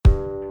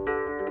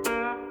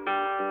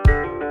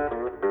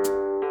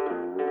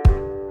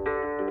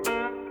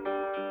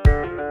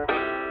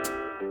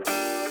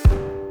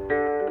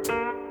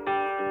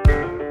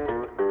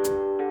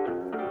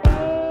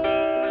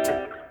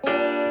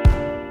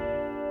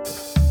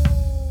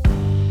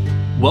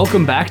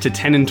Welcome back to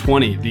 10 and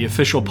 20, the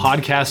official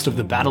podcast of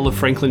the Battle of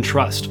Franklin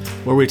Trust,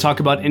 where we talk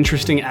about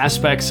interesting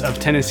aspects of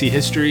Tennessee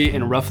history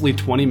in roughly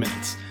 20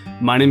 minutes.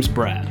 My name's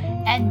Brad.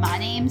 And my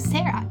name's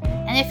Sarah.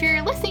 And if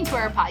you're listening to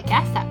our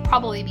podcast, that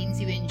probably means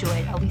you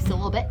enjoyed at least a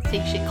little bit, so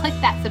you should click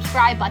that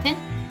subscribe button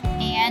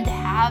and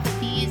have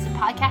these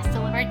podcasts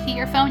delivered to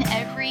your phone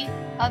every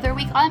other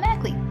week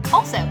automatically.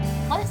 Also,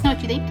 let us know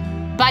what you think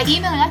by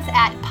emailing us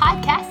at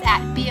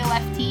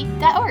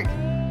podcast@boft.org.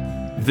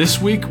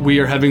 This week, we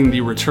are having the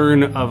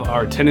return of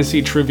our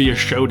Tennessee Trivia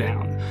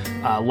Showdown.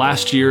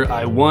 Last year,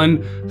 I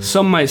won.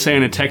 Some might say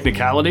on a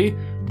technicality.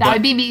 That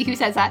would be me who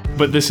says that.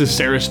 But this is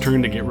Sarah's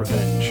turn to get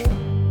revenge.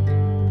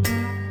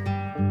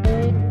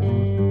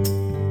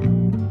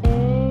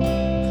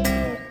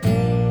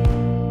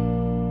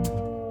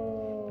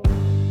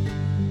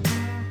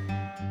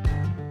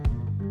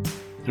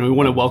 And we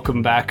want to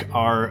welcome back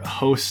our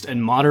host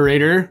and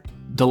moderator,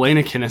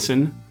 Delana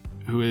Kinnison,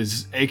 who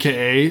is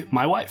AKA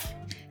my wife.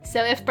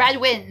 So if Brad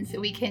wins,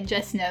 we can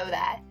just know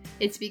that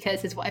it's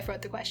because his wife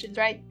wrote the questions,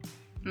 right?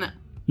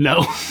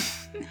 No.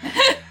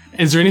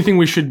 Is there anything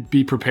we should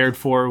be prepared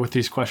for with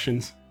these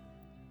questions?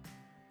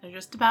 They're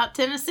just about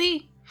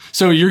Tennessee.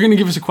 So you're going to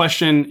give us a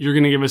question, you're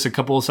going to give us a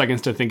couple of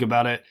seconds to think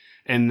about it,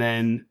 and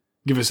then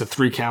give us a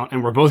 3 count,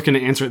 and we're both going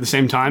to answer at the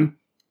same time?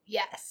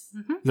 Yes.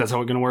 Mm-hmm. That's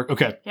how it's going to work?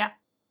 Okay. Yeah.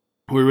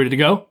 Are we ready to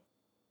go?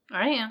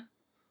 I am.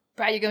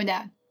 Brad, you're going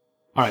down.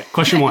 All right,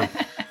 question 1.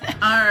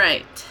 All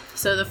right.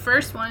 So the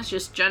first one is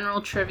just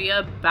general trivia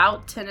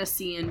about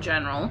Tennessee in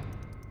general.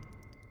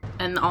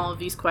 And all of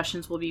these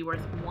questions will be worth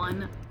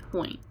 1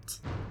 point.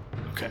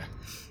 Okay.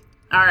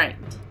 All right.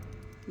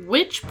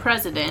 Which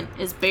president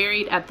is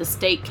buried at the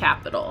state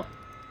capitol?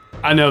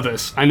 I know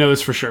this. I know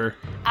this for sure.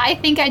 I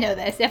think I know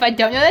this. If I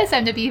don't know this,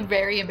 I'm going to be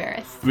very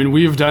embarrassed. I mean,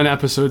 we've done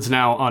episodes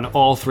now on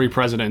all 3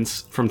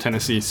 presidents from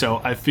Tennessee,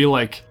 so I feel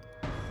like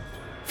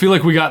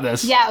we got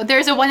this. Yeah,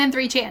 there's a 1 in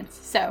 3 chance,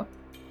 so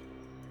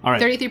All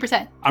right.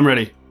 33%. I'm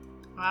ready.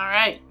 All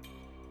right.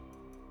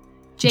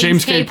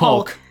 James K.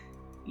 Polk.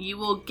 You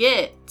will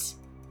get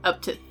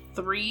up to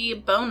 3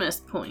 bonus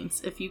points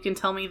if you can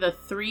tell me the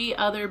 3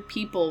 other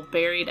people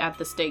buried at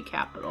the state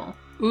capitol.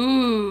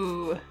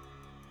 Ooh.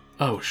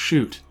 Oh,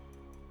 shoot.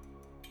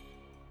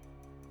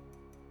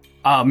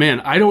 Oh, man,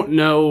 I don't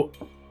know.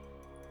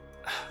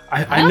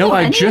 I know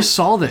I just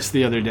saw this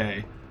the other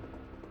day.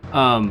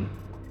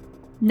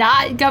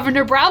 Not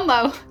Governor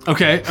Brownlow.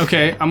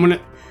 Okay, I'm gonna...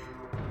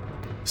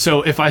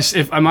 So if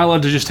am I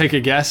allowed to just take a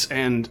guess,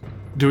 and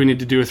do we need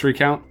to do a 3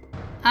 count?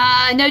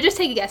 No, just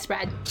take a guess,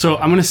 Brad. So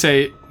I'm gonna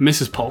say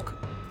Mrs. Polk.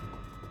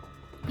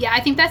 Yeah, I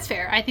think that's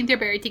fair. I think they're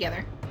buried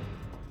together.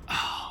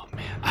 Oh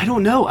man, I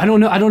don't know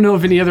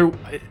of any other.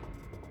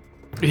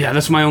 Yeah,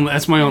 that's my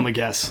only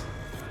guess.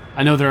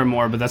 I know there are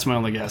more, but that's my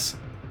only guess.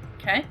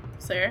 Okay,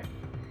 Sarah.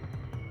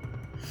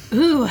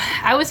 Ooh,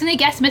 I was gonna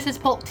guess Mrs.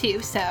 Polk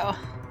too, so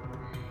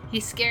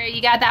he's scary.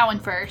 You got that one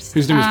first.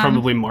 Whose name is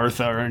probably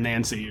Martha or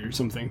Nancy or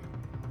something.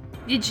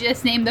 Did you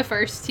just name the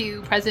first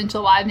 2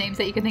 presidential wife names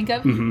that you can think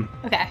of? Mm-hmm.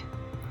 Okay.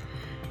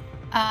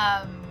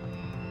 I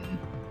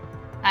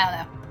don't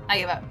know. I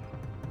give up.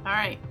 All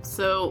right,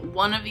 so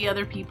one of the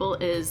other people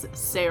is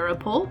Sarah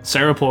Polk.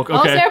 Sarah Polk, okay.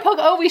 Oh, Sarah Polk.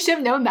 Oh, we should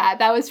have known that.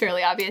 That was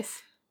fairly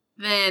obvious.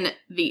 Then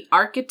the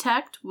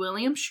architect,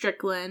 William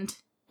Strickland,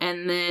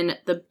 and then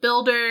the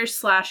builder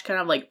 / kind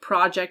of like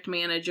project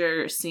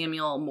manager,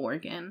 Samuel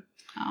Morgan.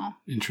 Oh.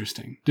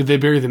 Interesting. Did they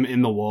bury them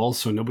in the walls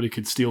so nobody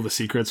could steal the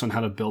secrets on how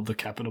to build the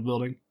Capitol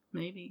building?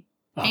 Maybe.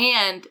 Oh.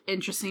 And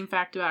interesting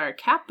fact about our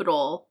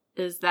capital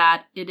is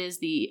that it is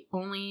the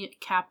only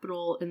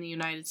capital in the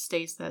United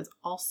States that is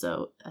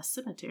also a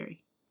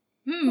cemetery.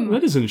 Oh,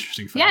 that is an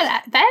interesting fact.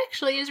 Yeah, that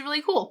actually is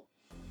really cool.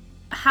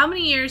 How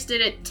many years did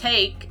it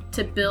take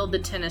to build the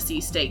Tennessee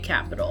state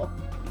capitol?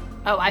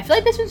 Oh, I feel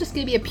like this one's just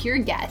going to be a pure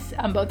guess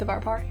on both of our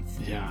parts.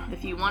 Yeah.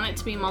 If you want it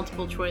to be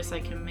multiple choice, I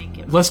can make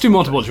it. Let's do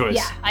multiple choice.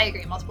 Yeah, I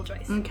agree. Multiple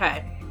choice.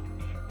 Okay.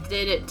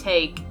 Did it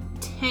take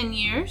 10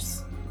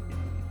 years,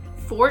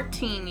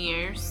 14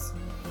 years,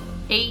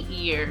 8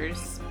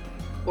 years,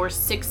 or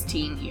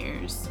 16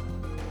 years?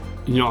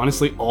 You know,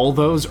 honestly, all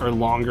those are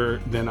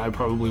longer than I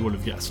probably would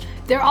have guessed.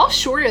 They're all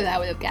shorter than I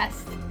would have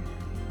guessed.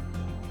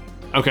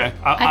 Okay,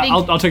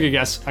 I'll take a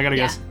guess. I got a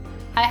guess.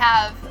 I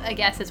have a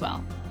guess as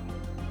well.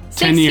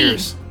 10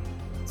 years.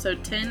 So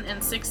 10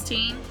 and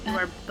 16, you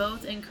are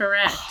both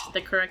incorrect.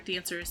 The correct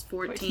answer is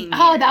 14 years.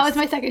 Oh, that was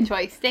my second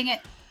choice. Dang it.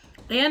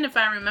 And if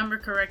I remember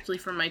correctly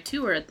from my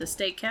tour at the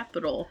state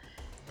capitol,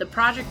 the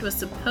project was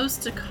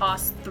supposed to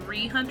cost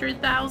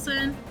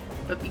 $300,000,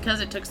 but because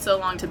it took so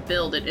long to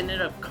build, it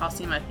ended up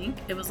costing, I think,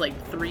 it was like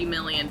 $3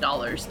 million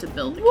to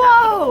build the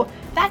Whoa! capitol.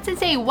 That's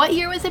insane. What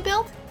year was it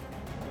built?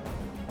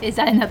 Is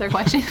that another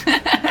question?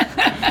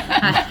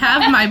 I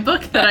have my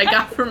book that I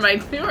got from my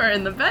tour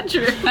in the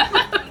bedroom.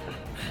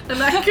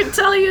 And I could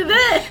tell you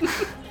that.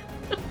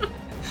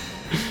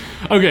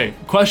 Okay,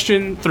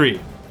 question 3.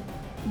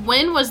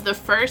 When was the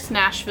first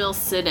Nashville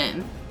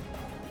sit-in?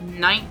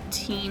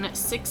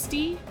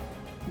 1960,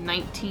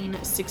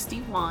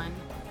 1961,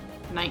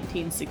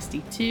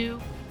 1962,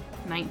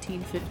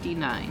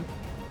 1959.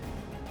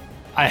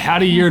 I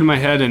had a year in my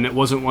head, and it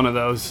wasn't one of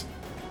those.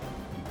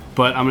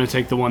 But I'm going to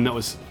take the one that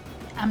was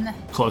I'm the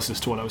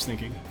closest to what I was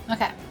thinking.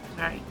 okay.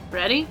 All right,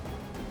 ready?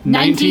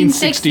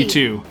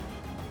 1962.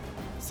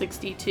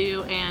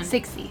 62 and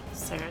 60.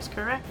 Sarah's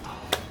correct.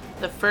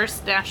 The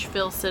first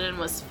Nashville sit-in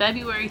was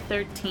February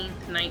 13th,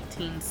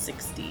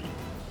 1960.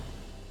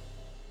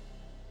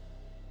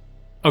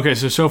 Okay,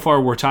 so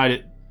far we're tied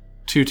at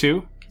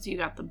 2-2. Because you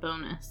got the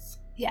bonus.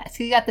 Yeah,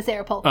 so you got the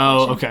Sarah Polk.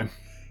 Oh, question. okay.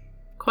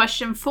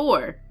 Question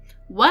 4.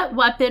 What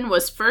weapon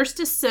was first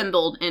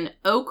assembled in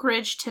Oak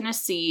Ridge,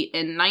 Tennessee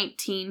in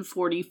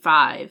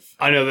 1945?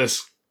 I know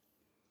this.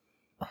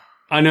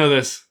 I'm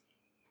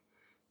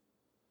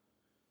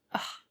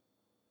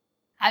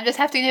just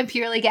having to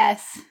purely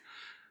guess.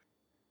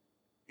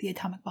 The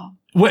atomic bomb.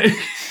 Wait, Is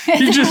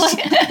you just...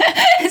 it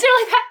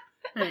like that?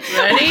 All right,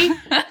 ready?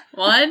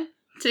 1,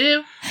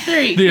 2,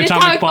 3. The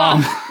atomic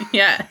bomb.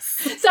 Yes.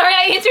 Sorry,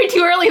 I answered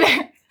too early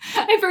there.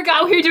 I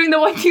forgot we were doing the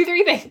 1, 2,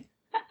 3 thing.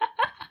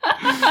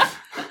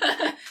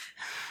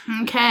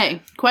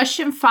 Okay,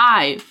 question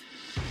 5.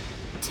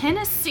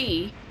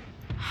 Tennessee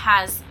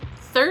has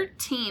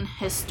 13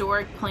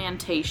 historic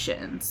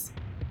plantations.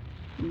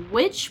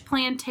 Which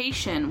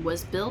plantation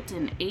was built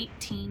in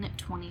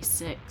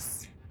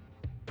 1826?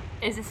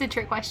 Is this a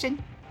trick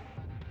question?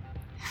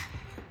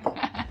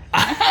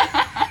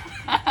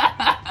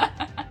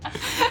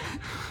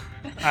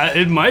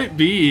 It might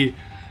be.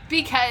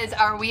 Because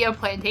are we a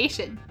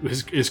plantation?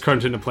 Is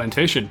Carnton a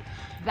plantation?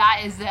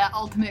 That is the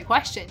ultimate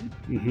question.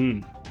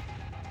 Mm-hmm.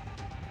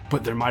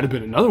 But there might have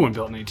been another one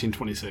built in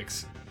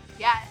 1826.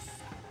 Yes.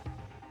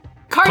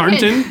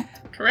 Carnton.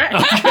 Correct.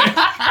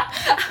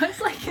 I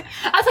was like,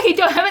 I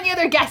don't have any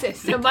other guesses,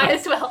 so might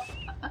as well.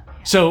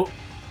 So,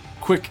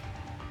 quick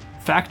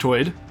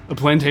factoid. A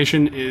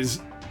plantation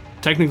is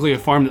technically a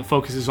farm that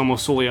focuses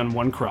almost solely on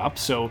one crop,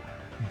 so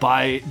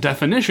by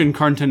definition,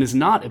 Carnton is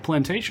not a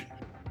plantation.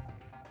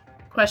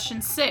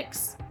 Question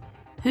 6.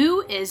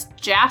 Who is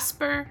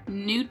Jasper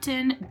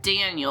Newton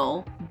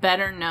Daniel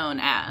better known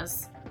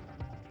as?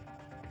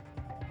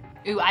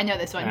 Ooh, I know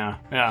this one.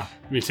 Yeah,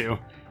 me too.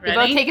 We're both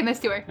Ready? taking this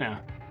tour. Yeah.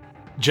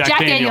 Jack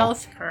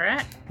Daniels.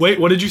 Correct. Wait,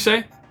 what did you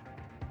say?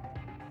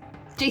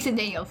 Jason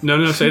Daniels.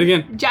 No, say it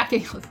again. Jack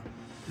Daniels.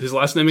 His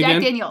last name Jack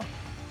again? Daniel.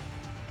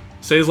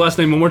 Say his last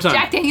name one more time.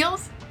 Jack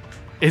Daniels?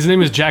 His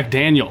name is Jack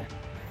Daniel.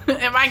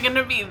 Am I going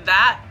to be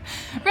that?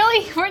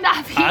 Really? We're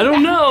not being I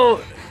don't that.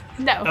 know.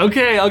 No.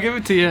 Okay, I'll give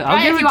it to you. I'll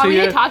Alright, give if it you want to me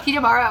you. to talk to you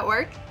tomorrow at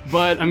work.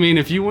 But, I mean,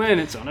 if you win,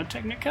 it's on a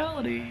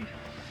technicality.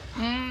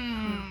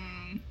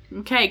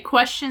 Okay,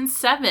 question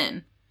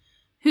 7.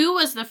 Who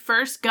was the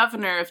first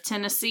governor of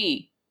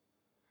Tennessee?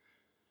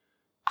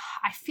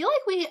 I feel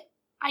like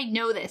I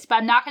know this, but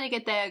I'm not going to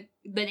get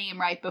the name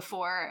right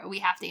before we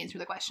have to answer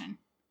the question.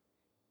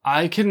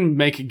 I can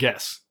make a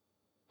guess.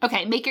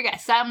 Okay, make your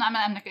guess. I'm not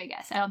going to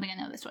guess. I don't think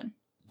I know this one.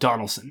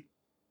 Donaldson.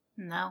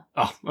 No.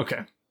 Oh,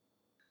 okay.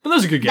 But that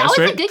was a good guess, That was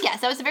right? a good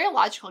guess. That was a very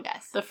logical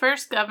guess. The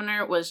first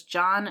governor was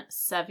John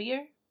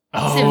Sevier.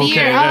 Oh, Severe.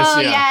 okay. That's, Oh,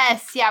 yeah.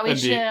 yes. Yeah, we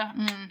That'd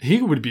should. be-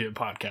 He would be a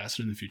podcaster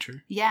in the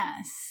future.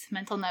 Yes.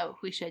 Mental note.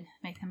 We should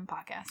make him a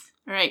podcast.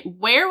 All right.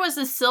 Where was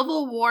the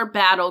Civil War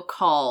battle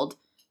called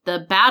the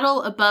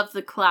Battle Above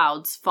the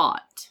Clouds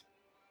fought?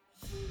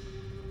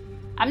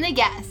 I'm going to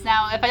guess.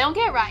 Now, if I don't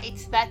get it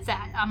right, that's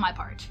that on my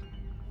part.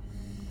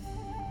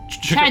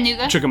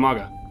 Chattanooga?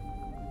 Chickamauga.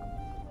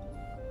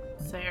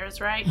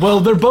 Sarah's right. Well,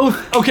 they're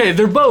both... Okay,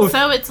 they're both...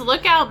 So it's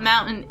Lookout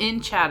Mountain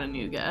in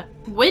Chattanooga.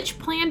 Which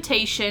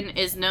plantation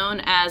is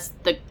known as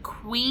the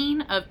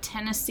Queen of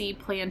Tennessee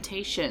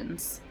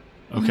Plantations?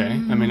 Okay, I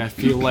mean, I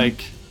feel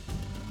like...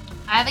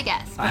 I have a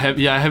guess. I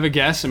have a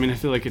guess. I mean, I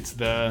feel like it's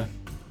the...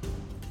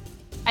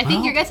 I think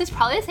Well- your guess is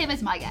probably the same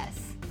as my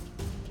guess.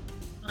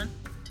 1,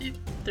 2,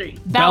 3.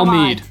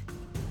 Belmead.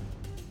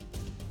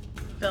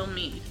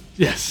 Belmead.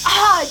 Yes.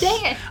 Ah,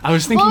 dang it. I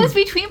was thinking... Well, it was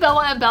between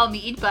Belmont and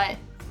Belmead, but...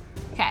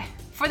 Okay.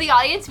 For the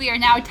audience, we are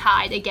now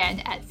tied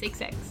again at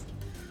 6-6.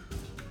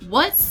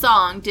 What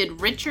song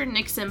did Richard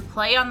Nixon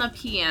play on the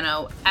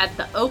piano at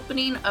the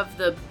opening of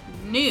the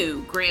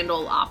new Grand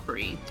Ole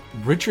Opry?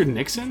 Richard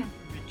Nixon?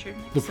 Richard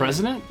Nixon. The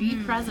president?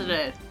 The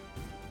president.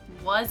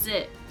 Was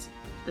it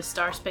the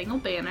Star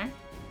Spangled Banner,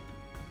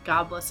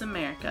 God Bless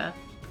America,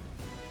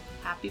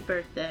 Happy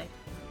Birthday,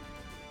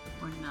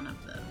 or none of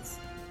those?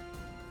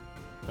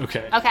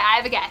 Okay. Okay, I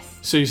have a guess.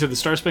 So you said the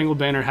Star Spangled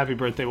Banner, Happy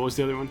Birthday. What was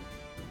the other one?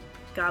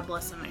 God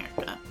Bless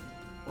America,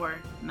 or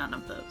none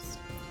of those.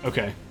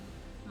 Okay.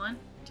 1,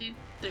 2,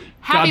 3.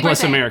 Happy God Bless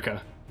birthday.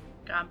 America.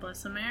 God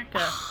Bless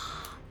America.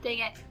 Dang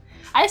it.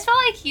 I just felt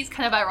like he's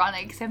kind of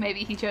ironic, so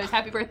maybe he chose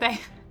Happy Birthday.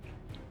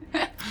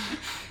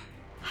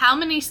 How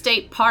many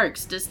state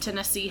parks does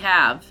Tennessee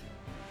have?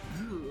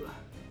 Ooh.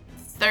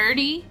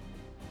 30,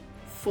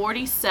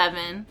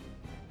 47,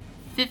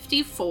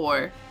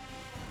 54,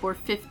 or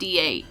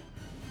 58?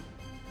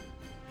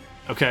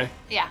 Okay.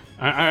 Yeah.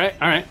 All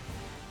right.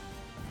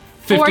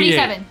 58.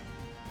 47.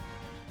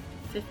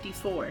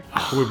 54.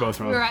 Oh, we're both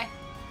wrong. We're right.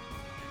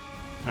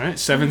 All right,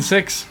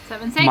 7-6.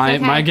 7-6, My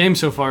okay. my game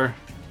so far.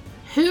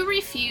 Who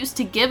refused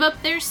to give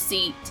up their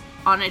seat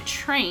on a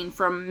train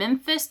from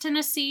Memphis,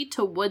 Tennessee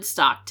to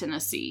Woodstock,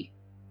 Tennessee.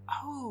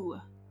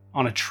 Oh.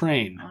 On a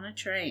train. On a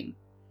train.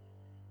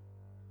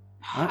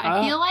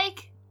 I feel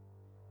like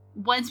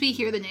once we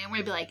hear the name, we're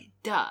going to be like,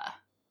 duh.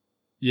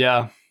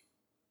 Yeah. I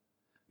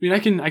mean,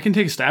 I can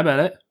take a stab at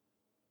it.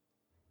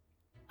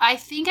 I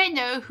think I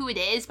know who it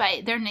is,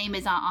 but their name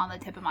is not on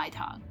the tip of my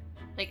tongue.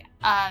 Like,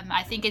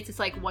 I think it's just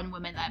like one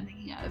woman that I'm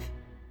thinking of.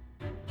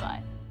 But.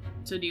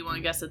 So do you want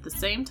to guess at the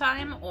same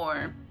time,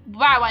 or?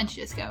 Why don't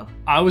you just go?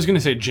 I was going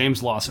to say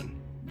James Lawson.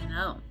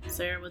 No.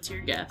 Sarah, what's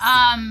your guess?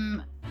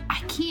 I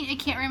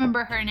can't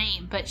remember her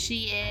name, but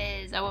she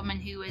is a woman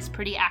who is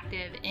pretty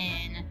active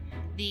in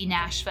the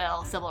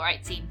Nashville civil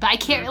rights scene. But I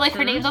can't, like,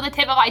 her name's on the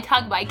tip of my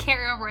tongue, but I can't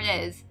remember what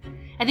it is.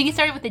 I think it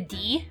started with a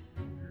D.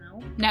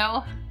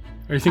 No?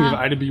 Are you thinking of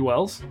Ida B.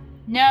 Wells?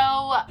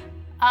 No.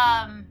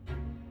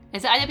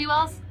 Is it Ida B.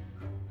 Wells?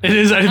 It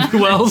is Ida B.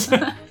 Wells.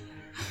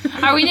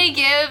 Are we gonna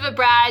give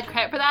Brad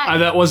credit for that?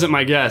 That wasn't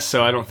my guess,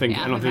 so I don't think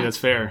Yeah, think that's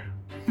fair.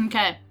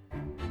 Okay.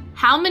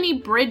 How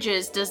many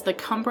bridges does the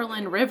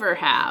Cumberland River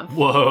have?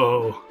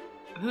 Whoa.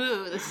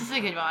 Ooh, this is a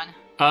good one.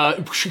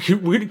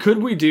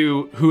 Could we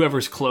do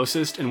whoever's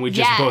closest and we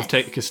just both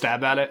take a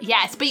stab at it?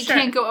 Yes, but you Sure.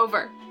 can't go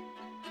over.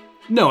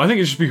 No, I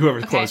think it should be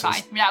whoever's Okay, closest.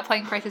 fine. We're not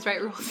playing Price is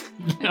Right rules.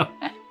 No.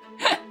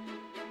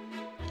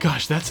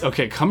 Gosh, that's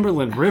okay.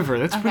 Cumberland River.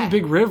 That's a pretty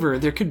Okay. big river.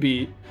 There could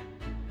be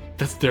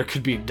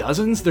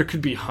dozens. There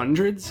could be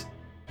hundreds.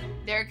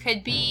 There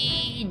could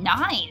be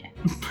 9.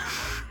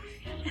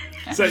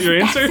 Is that your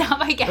answer? That's not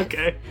my guess.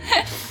 Okay.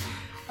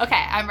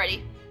 Okay, I'm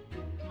ready.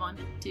 1,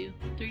 2,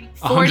 3.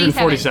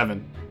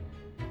 147.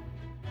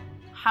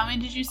 How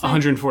many did you say?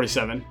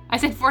 147. I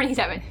said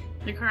 47.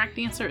 The correct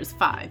answer is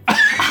 5.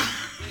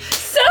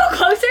 So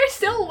closer,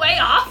 still way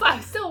off.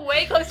 I'm still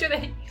way closer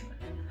than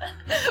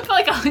for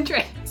like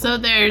 100. So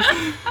there's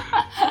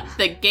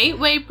the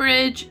Gateway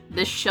Bridge,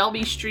 the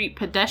Shelby Street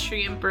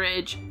Pedestrian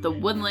Bridge, the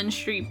Woodland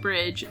Street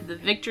Bridge, the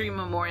Victory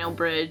Memorial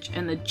Bridge,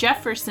 and the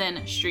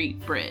Jefferson Street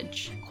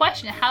Bridge.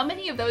 Question, how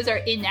many of those are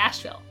in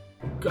Nashville?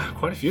 God,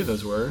 quite a few of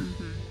those were.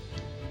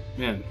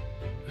 Man,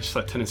 I just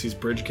thought Tennessee's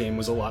bridge game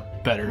was a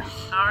lot better.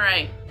 All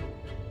right.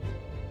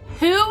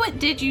 Who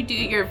did you do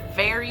your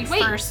very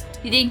Wait, first...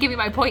 you didn't give me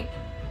my point.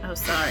 Oh,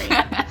 sorry.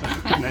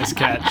 Nice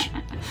catch.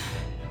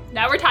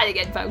 Now we're tied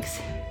again, folks.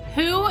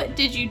 Who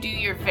did you do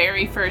your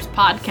very first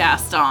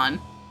podcast on?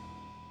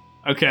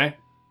 Okay.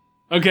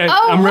 Okay,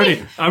 Oh, I'm wait.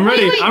 ready. I'm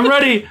ready. Wait. I'm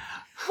ready.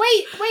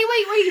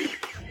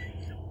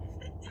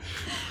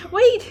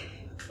 Wait.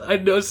 I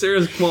know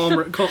Sarah's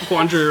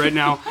quandary right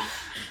now.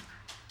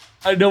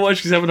 I know why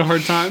she's having a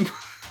hard time.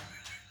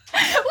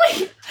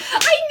 Wait.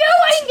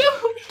 I know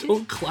who it is.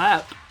 Don't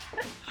clap.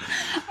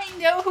 I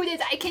know who it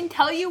is. I can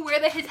tell you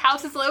where his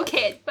house is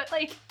located, but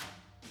like...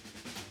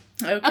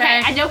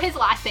 Okay. I know his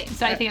last name,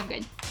 so I think I'm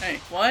good. All right.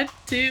 1,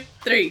 2,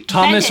 3.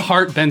 Thomas Benton.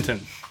 Hart Benton.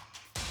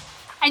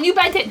 I knew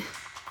Benton.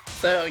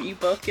 So you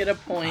both get a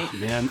point.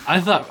 Man,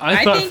 I thought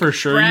think for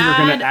sure you were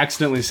going Brad- to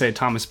accidentally say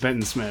Thomas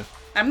Benton Smith.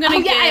 I'm going Oh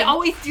to yeah, I give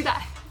always do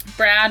that.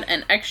 Brad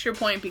an extra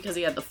point because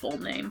he had the full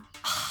name.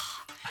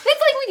 It's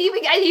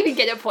like I didn't even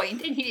get a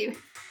point, and he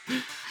do.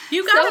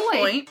 You got So a lame.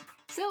 point.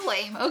 So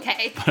lame.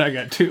 Okay. But I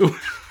got 2.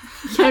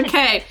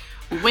 Okay.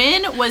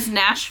 When was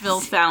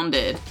Nashville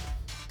founded?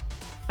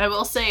 I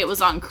will say it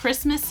was on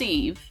Christmas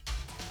Eve.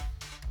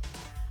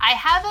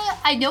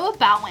 I know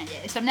about when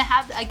it is, so I'm gonna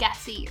have a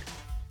guess a year.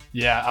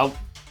 Yeah,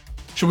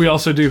 should we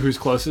also do who's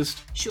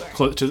closest? Sure.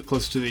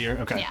 Closest to the year?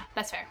 Okay. Yeah,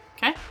 that's fair.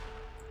 Okay.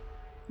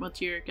 What's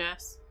your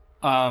guess?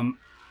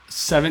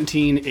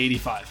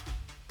 1785.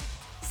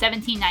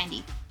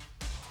 1790.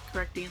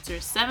 Correct answer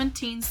is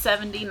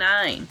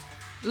 1779.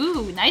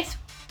 Ooh, nice.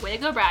 Way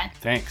to go, Brad.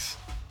 Thanks.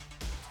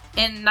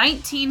 In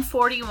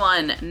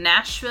 1941,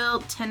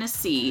 Nashville,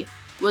 Tennessee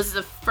was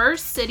the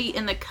first city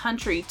in the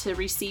country to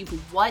receive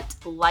what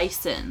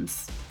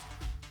license?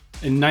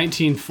 In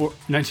 19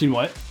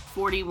 what?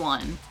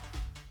 41.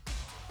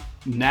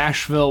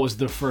 Nashville was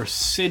the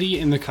first city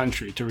in the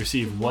country to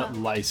receive what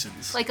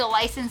license? Like a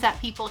license that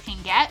people can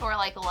get, or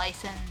like a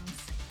license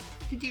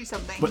to do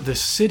something. But the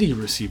city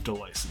received a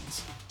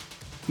license.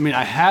 I mean,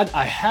 I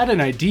had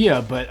an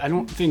idea, but I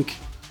don't think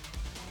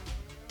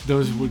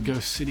those would go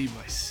city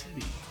by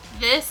city.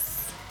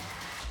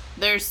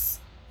 There's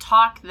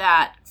talk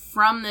that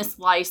from this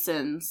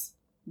license,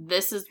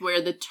 this is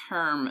where the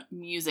term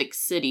Music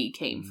City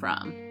came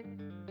from.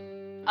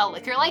 A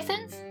liquor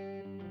license?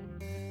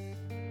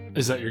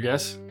 Is that your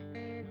guess?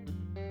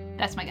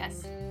 That's my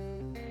guess.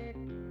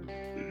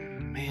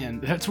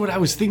 Man, that's what I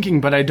was thinking,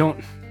 but I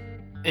don't.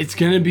 It's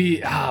gonna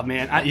be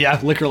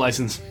liquor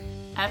license.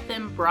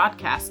 FM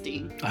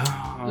Broadcasting.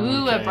 Oh,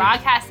 Ooh, okay. a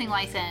broadcasting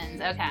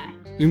license. Okay.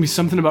 It's gonna be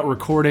something about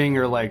recording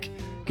or like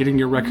getting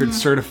your record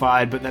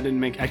certified, but that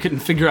I couldn't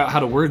figure out how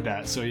to word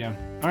that. So yeah.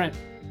 All right.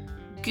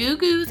 Goo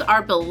Goos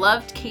are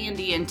beloved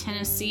candy in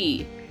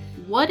Tennessee.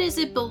 What is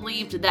it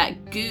believed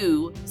that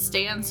GOO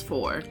stands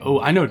for? Oh,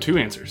 I know 2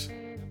 answers.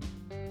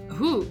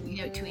 Ooh, you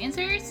know 2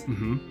 answers?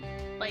 Mm-hmm.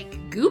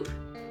 Like goop?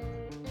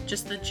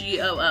 Just the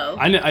GOO.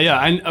 I know. Yeah.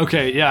 I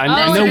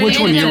Oh, know is which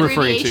it one an you're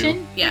referring to. abbreviation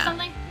or Yeah.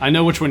 something? I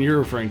know which one you're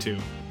referring to.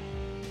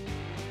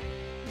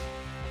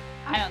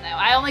 I don't know.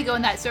 I only go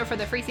in that store for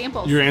the free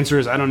samples. Your answer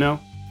is I don't know.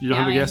 You don't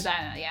have a guess.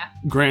 Yeah.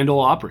 Grand Ole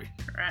Opry.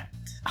 Correct.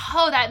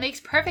 Oh, that makes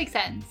perfect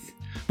sense.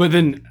 But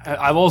then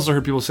I've also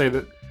heard people say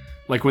that,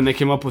 like, when they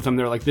came up with them,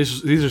 they're like,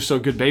 these are so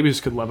good,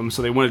 babies could love them,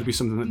 so they wanted to be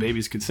something that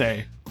babies could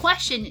say.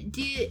 Question: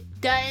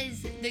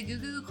 does the Goo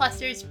Goo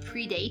Clusters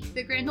predate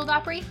the Grand Ole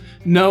Opry?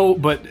 No,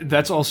 but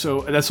that's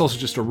also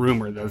just a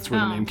rumor. That's where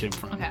the Oh, name came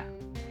from. Okay.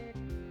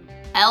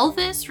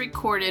 Elvis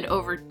recorded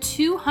over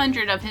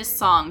 200 of his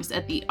songs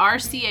at the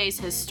RCA's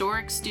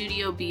historic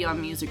Studio B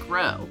on Music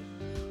Row.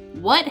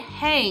 What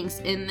hangs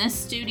in this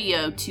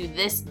studio to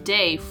this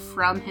day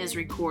from his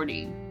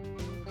recording?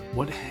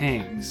 What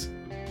hangs?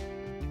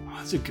 Oh,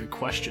 that's a good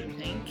question.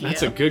 Thank you.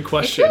 That's a good It's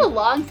question. been a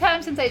long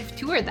time since I've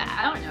toured that.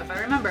 I don't know if I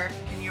remember.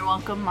 And you're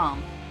welcome,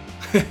 Mom.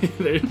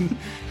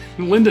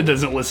 Linda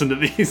doesn't listen to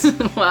these.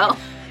 Well,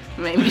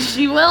 maybe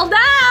she will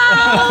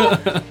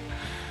now.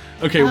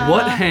 Okay,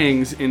 what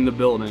hangs in the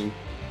building?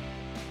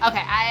 Okay,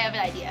 I have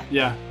an idea.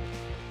 Yeah,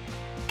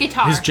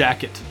 Guitar. his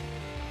jacket.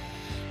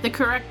 The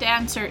correct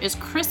answer is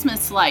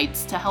Christmas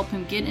lights to help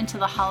him get into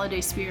the holiday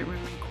spirit when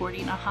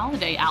recording a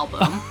holiday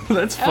album.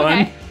 That's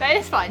fun. Okay, that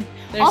is fun.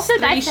 There's also,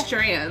 3 that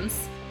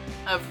strands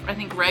of, I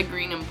think, red,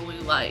 green, and blue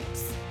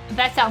lights.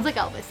 that sounds like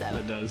Elvis, though.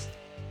 That does.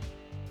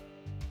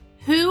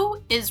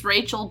 Who is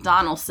Rachel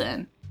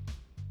Donaldson?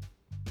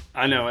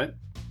 I know it.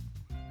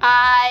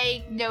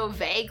 I know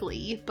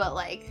vaguely, but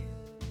like,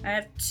 I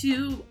have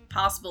 2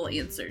 possible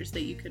answers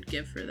that you could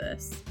give for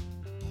this.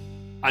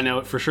 I know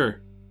it for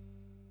sure.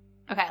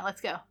 okay,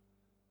 let's go.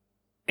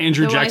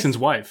 Andrew The wife. Jackson's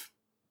wife.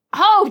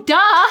 Oh,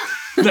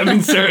 duh! That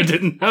means Sarah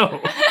didn't know.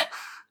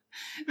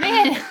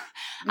 Man,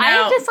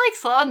 Now, I'm just like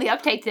slow on the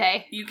uptake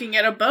today. you can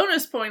get a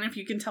bonus point if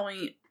you can tell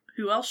me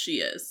who else she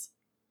is.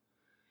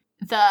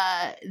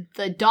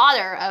 The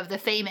daughter of the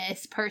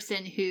famous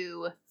person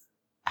who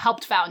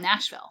helped found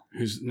Nashville.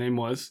 Whose name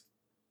was?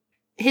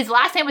 His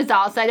last name was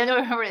Donaldson. I don't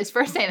remember what his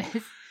first name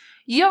is.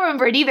 You don't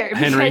remember it either.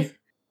 Henry. because-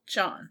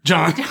 John.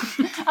 John.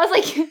 I was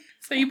like,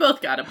 So you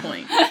both got a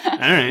point. All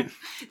right. that's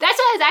what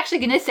I was actually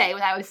going to say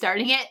when I was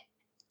starting it.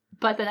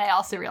 But then I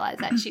also realized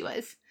that she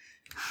was.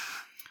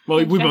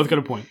 Well, we both got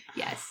a point.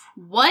 Yes.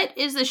 What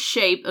is the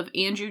shape of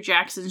Andrew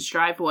Jackson's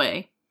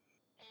driveway?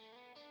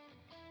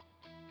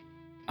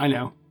 I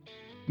know.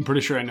 I'm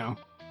pretty sure I know.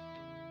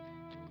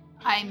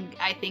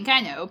 I think I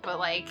know, but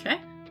like Okay.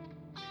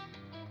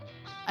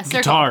 a circle.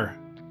 Guitar.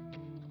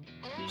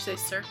 Did you say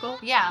circle?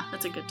 Yeah.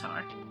 That's a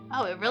guitar.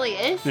 Oh, it really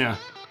is? Yeah.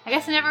 I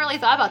guess I never really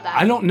thought about that.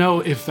 I don't know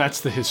if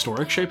that's the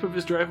historic shape of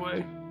his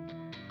driveway,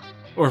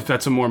 or if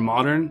that's a more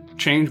modern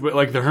change. But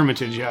like the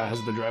Hermitage, yeah,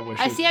 has the driveway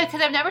shape. I see,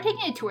 because I've never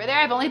taken a tour there.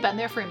 I've only been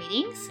there for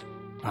meetings.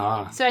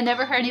 Ah. So I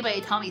never heard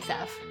anybody tell me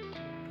stuff.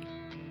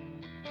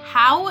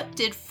 How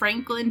did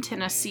Franklin,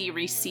 Tennessee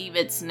receive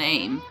its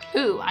name?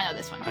 Ooh, I know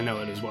this one. I know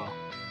it as well.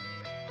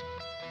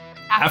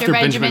 After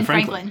Benjamin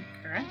Franklin.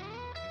 Franklin. Correct.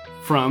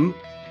 From,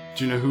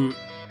 do you know who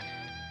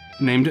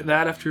named it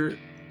that after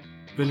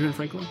Benjamin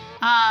Franklin?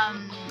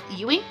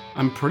 Ewing?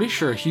 I'm pretty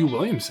sure Hugh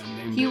Williamson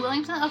named Hugh it.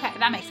 Williamson? Okay,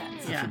 that makes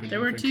sense. Yeah, Benjamin there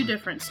were 2 Franklin.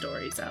 different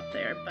stories out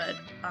there, but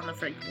on the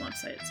Franklin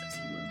website it says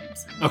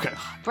Williamson. Okay.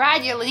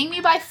 Brad, you're leading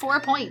me by 4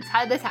 points.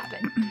 How did this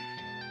happen?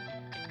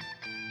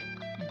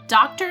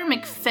 Dr.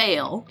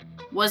 McPhail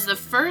was the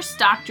first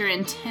doctor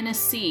in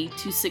Tennessee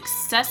to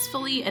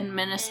successfully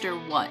administer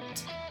what?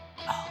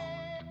 Oh.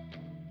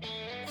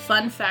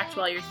 Fun fact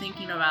while you're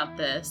thinking about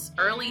this,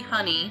 Early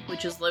Honey,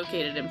 which is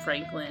located in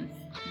Franklin,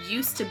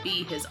 used to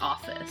be his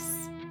office.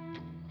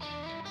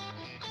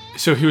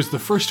 So he was the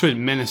first to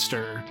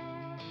administer.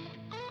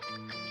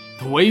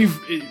 The way you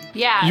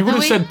Yeah. would the have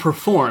way- said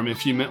perform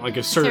if you meant like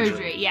a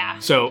surgery. yeah.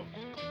 So,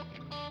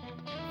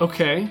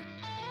 okay.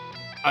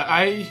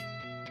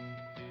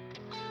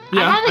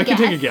 Yeah, have a I can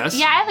take a guess. guess.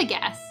 Yeah, I have a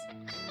guess.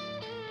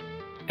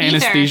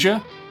 Anesthesia?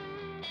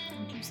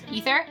 What'd you say?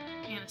 Ether?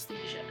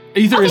 Anesthesia.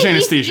 Ether is Okay,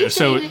 anesthesia, ether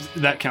so is-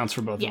 that counts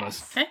for both of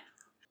Yes. us. Okay.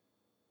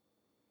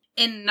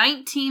 In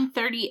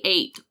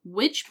 1938,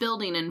 which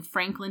building in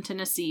Franklin,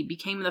 Tennessee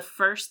became the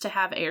first to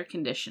have air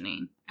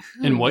conditioning?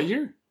 In what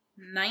year?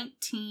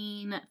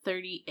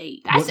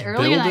 1938. That's What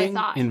earlier than I building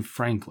thought. in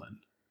Franklin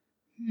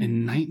Hmm.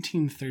 in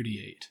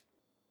 1938.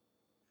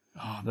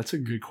 Oh, that's a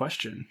good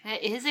question.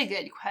 That is a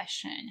good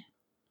question.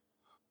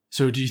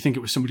 So, do you think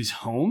it was somebody's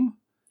home?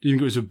 Do you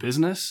think it was a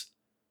business,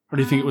 or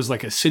do you think it was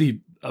like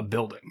a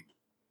building?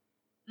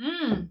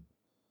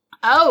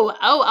 Oh,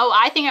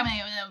 I think I'm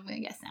gonna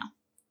guess now.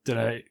 Did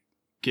I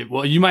get?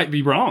 Well, you might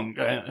be wrong.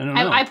 I don't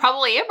know. I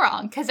probably am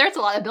wrong, because there's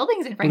a lot of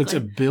buildings in but it's a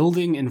Franklin.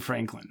 building in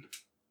Franklin.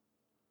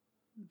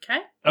 Okay.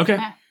 Okay.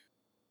 Yeah.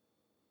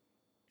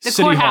 The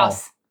City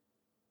courthouse. Hall.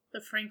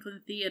 The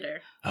Franklin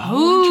Theater. Oh,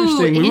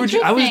 Ooh,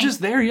 interesting. I was interesting.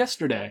 just there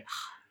yesterday.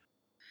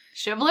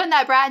 Should have learned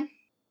that, Brad.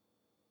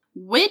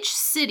 Which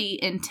city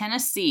in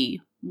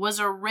Tennessee was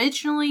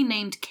originally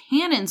named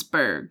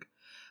Cannonsburg,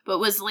 but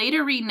was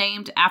later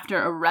renamed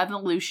after a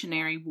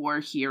Revolutionary War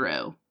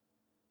hero?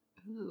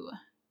 Ooh.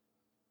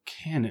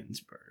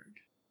 Cannonsburg.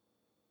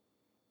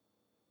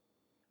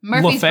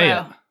 Murfreesboro.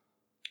 Lafayette.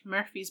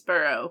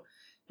 Murfreesboro.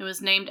 It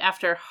was named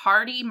after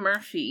Hardy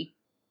Murphy.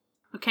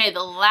 Okay,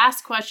 the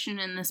last question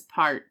in this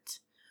part.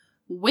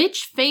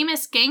 Which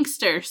famous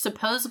gangster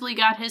supposedly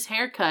got his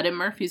hair cut in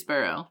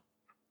Murfreesboro?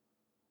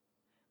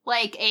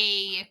 Like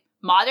a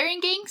modern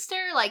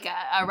gangster? Like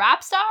a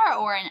rap star?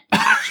 Or an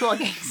actual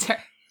gangster?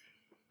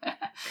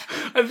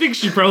 I think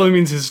she probably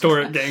means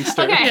historic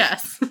gangster. Okay.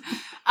 Yes.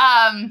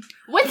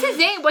 What's his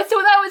name? What's the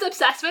one I was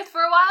obsessed with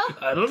for a while?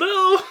 I don't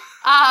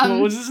know.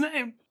 What was his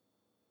name?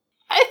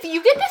 If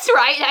you get this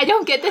right and I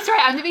don't get this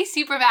right, I'm gonna be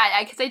super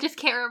mad because I just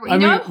can't remember. You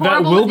know, I'm that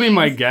horrible will with be names.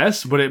 my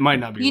guess, but it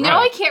might not be You right. know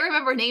I can't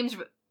remember names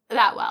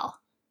that well.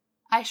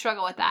 I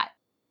struggle with that.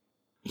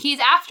 He's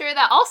after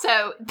that.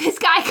 Also, this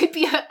guy could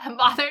be a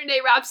modern day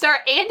rap star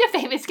and a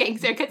famous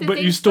gangster.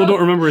 But you still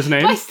don't remember his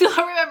name? I still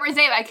don't remember his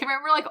name. I can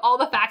remember like all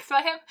the facts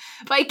about him,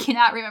 but I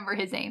cannot remember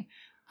his name.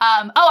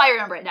 I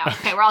remember it now.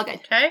 Okay, we're all good.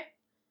 Okay.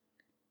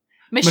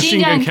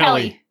 Machine Gun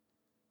Kelly.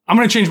 I'm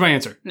going to change my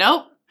answer.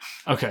 Nope.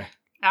 Okay.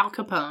 Al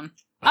Capone.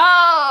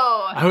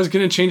 Oh! I was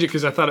going to change it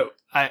because I thought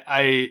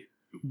I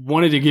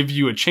wanted to give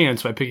you a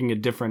chance by picking a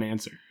different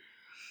answer.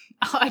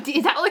 Oh,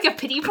 is that like a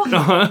pity point?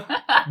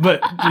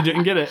 But you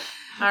didn't get it.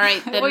 All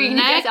right. Were you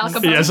gonna guess Al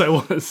Capone? Yes, I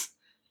was.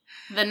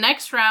 The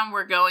next round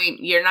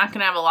you're not going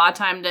to have a lot of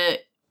time to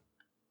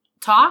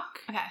talk.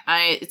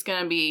 Okay. It's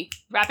going to be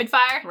Rapid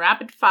fire?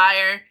 rapid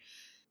fire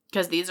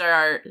because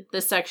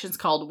this section's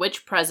called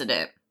Which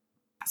President?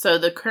 So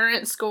the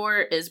current score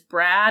is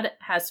Brad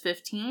has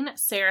 15,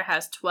 Sarah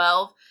has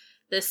 12.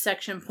 This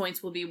section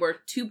points will be worth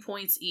 2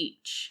 points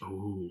each.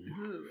 Ooh.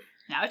 Ooh.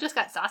 Now it just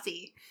got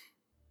saucy.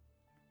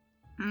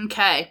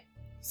 Okay.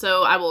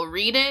 So I will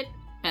read it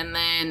and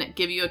then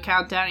give you a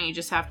countdown and you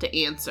just have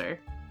to answer.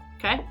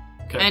 Okay?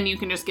 Okay. And you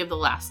can just give the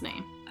last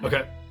name.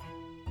 Okay.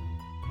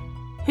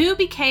 Who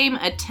became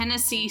a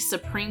Tennessee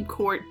Supreme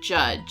Court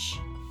judge?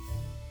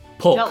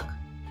 Polk. Joke.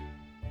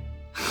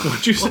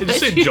 What'd you say? Did you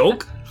say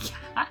joke?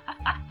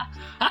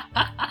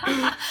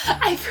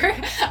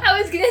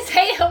 I was gonna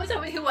say it was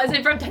someone who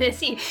wasn't from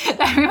Tennessee.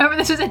 I remember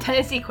this was a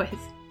Tennessee quiz.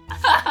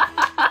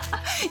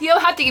 You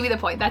don't have to give me the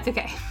point. That's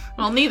okay.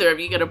 Well, neither of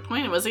you get a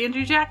point. It was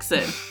Andrew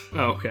Jackson.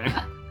 Oh, okay.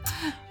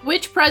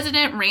 Which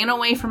president ran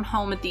away from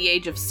home at the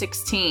age of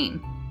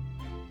 16?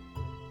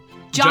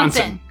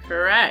 Johnson.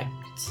 Correct.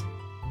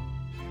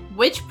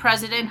 Which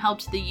president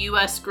helped the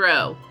U.S.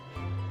 grow?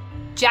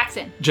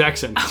 Jackson.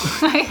 Jackson.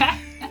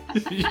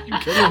 You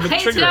get a little bit I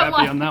trigger said happy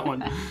one. on that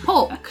one.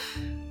 Polk.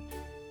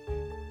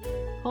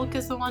 Polk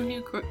is the one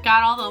who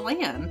got all the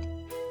land.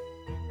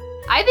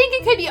 I think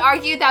it could be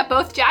argued that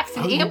both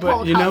Jackson and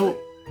Polk helped.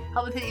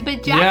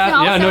 But Jackson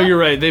also. Yeah, no, you're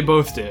right. They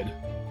both did.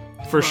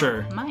 For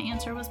sure. My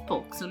answer was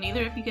Polk, so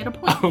neither of you get a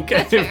point. Okay,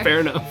 That's fair. fair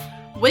enough.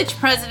 Which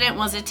president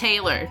was a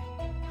tailor?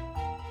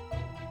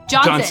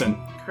 Johnson.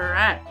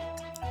 Correct.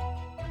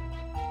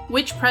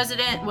 Which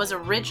president was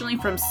originally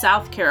from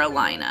South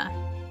Carolina?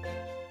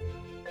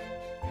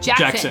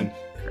 Jackson.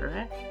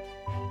 Correct.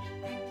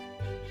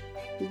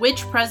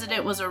 Which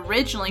president was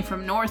originally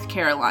from North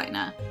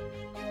Carolina?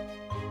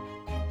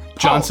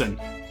 Johnson.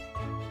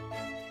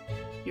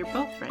 You're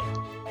both right.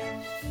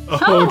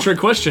 Oh, trick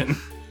question.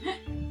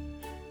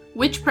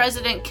 Which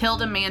president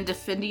killed a man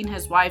defending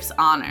his wife's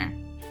honor?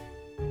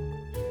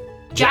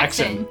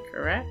 Jackson.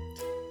 Correct.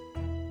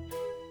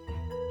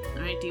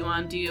 All right, do you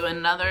want to do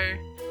another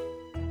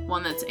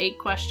one that's 8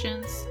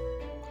 questions?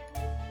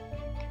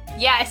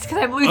 Yes, because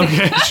I'm losing.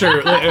 Okay,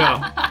 sure.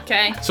 Yeah.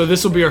 Okay. So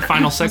this will be our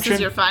final section. This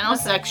is your final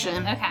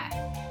section. Okay.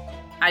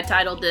 I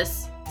titled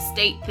this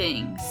State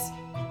Things.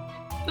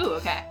 Ooh,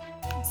 okay.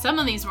 Some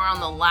of these were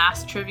on the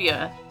last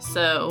trivia,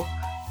 so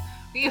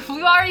We've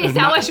already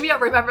established we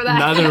don't remember that.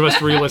 Neither of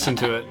us re-listened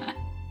to it.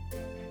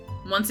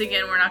 once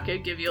again, we're not going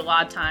to give you a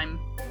lot of time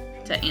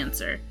to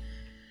answer.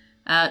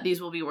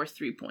 These will be worth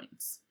 3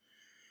 points.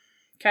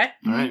 Okay?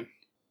 All right.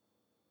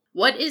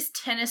 What is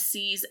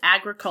Tennessee's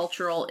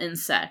agricultural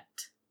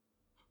insect?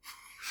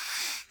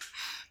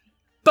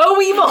 Boll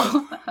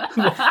weevil.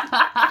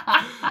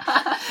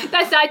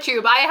 That's not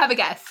true, but I have a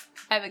guess.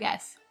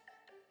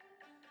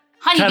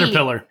 Honeybee.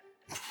 Caterpillar.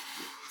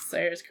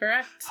 Sarah's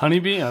correct.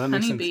 Honeybee? Yeah, that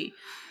makes sense. Honeybee.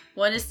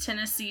 What is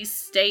Tennessee's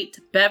state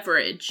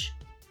beverage?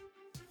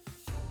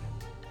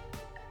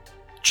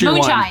 Cheer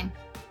Moonshine. wine.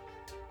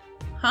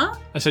 Huh?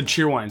 I said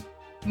cheer wine.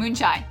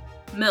 Moonshine.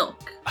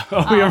 Milk. Oh,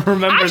 I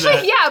remember Actually,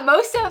 that. yeah,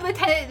 most of the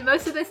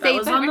That state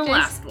was on the beverages.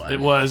 last one. It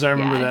was. I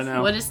remember Yes. that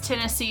now. What is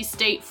Tennessee's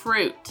state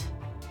fruit?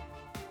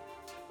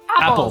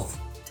 Apples.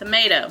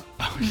 Tomato.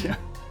 Oh, yeah.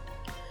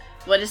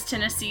 What is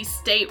Tennessee's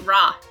state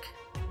rock?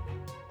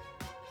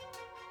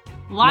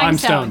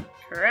 Limestone.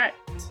 Correct.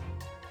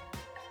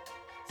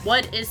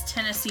 What is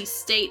Tennessee's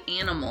state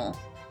animal?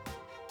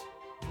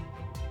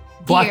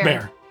 Black Deer.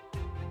 bear.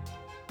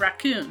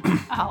 Raccoon.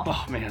 Oh.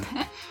 Oh, man.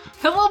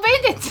 The little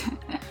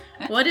bandit.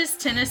 What is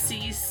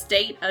Tennessee's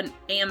state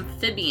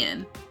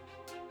amphibian?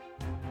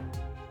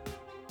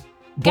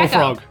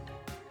 Bullfrog.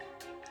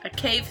 A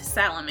cave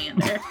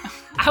salamander.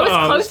 I was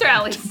Oh, closer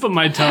at least. Tip of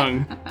my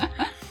tongue.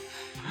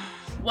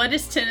 What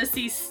is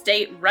Tennessee's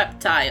state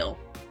reptile?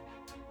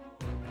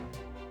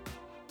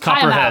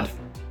 Copperhead.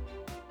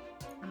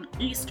 An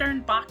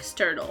eastern box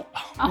turtle.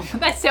 Oh,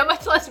 that's so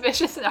much less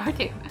vicious than our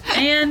team.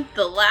 And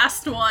the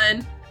last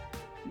one.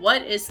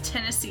 What is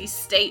Tennessee's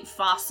state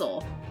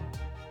fossil?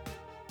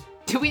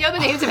 Do we know the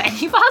names of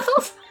any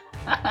fossils?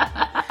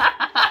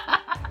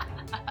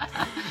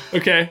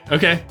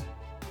 Okay.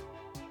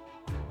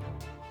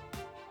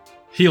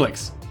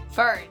 Helix.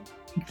 Fern.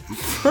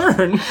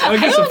 Fern? I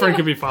guess a fern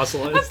could be A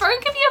fossilized.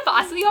 fern can be a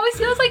fossil. You always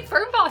see those like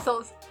fern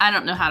fossils. I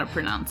don't know how to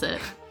pronounce it.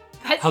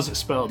 That's How's it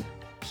spelled?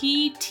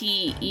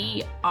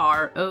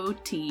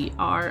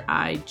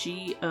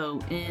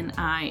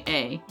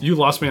 Peterotigonia. You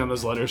lost me on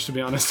those letters, to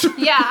be honest.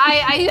 yeah,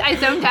 I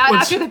zoned out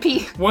What's- after the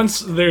P.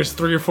 Once there's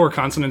 3 or 4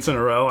 consonants in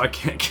a row, I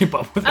can't keep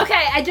up with it.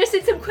 Okay, I just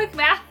did some quick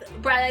math,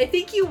 Brad. I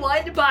think you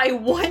won by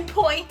 1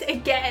 point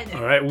again.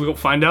 All right, we'll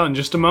find out in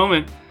just a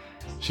moment.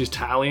 She's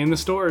tallying the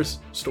scores.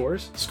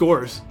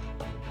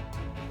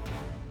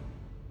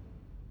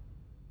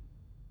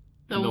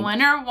 The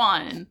winner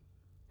won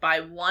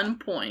by 1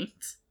 point.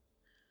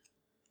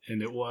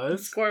 And it The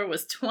was? score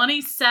was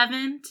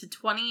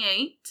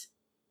 27-28.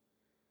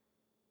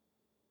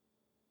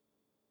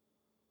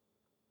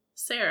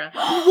 Sarah.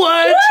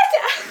 What?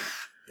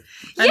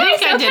 I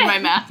think I did my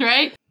math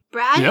right.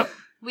 Brad, Yep.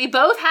 we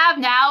both have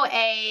now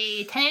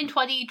a 10 and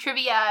 20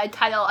 trivia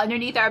title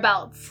underneath our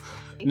belts.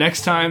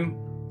 Next time,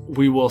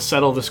 we will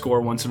settle the score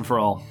once and for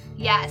all.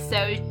 Yeah,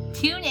 so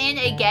tune in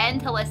again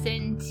to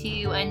listen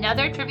to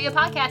another trivia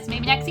podcast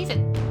maybe next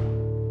season.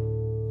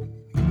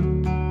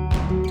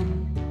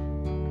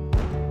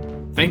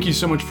 Thank you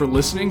so much for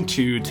listening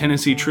to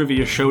Tennessee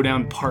Trivia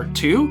Showdown Part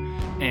 2,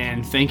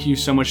 and thank you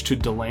so much to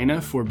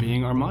Delana for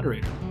being our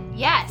moderator.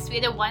 Yes, we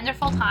had a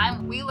wonderful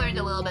time. We learned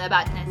a little bit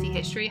about Tennessee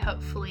history.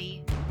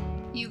 Hopefully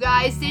you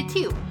guys did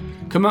too.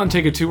 Come out and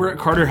take a tour at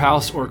Carter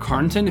House or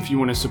Carnton if you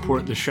want to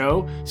support the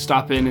show.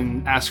 Stop in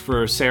and ask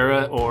for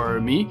Sarah or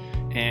me,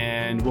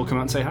 and we'll come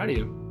out and say hi to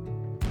you.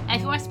 And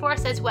if you want to support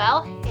us as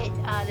well, hit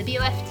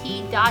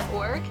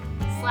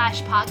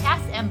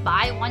theBLFT.org/podcast and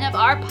buy one of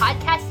our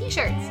podcast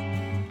t-shirts.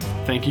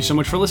 Thank you so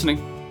much for listening.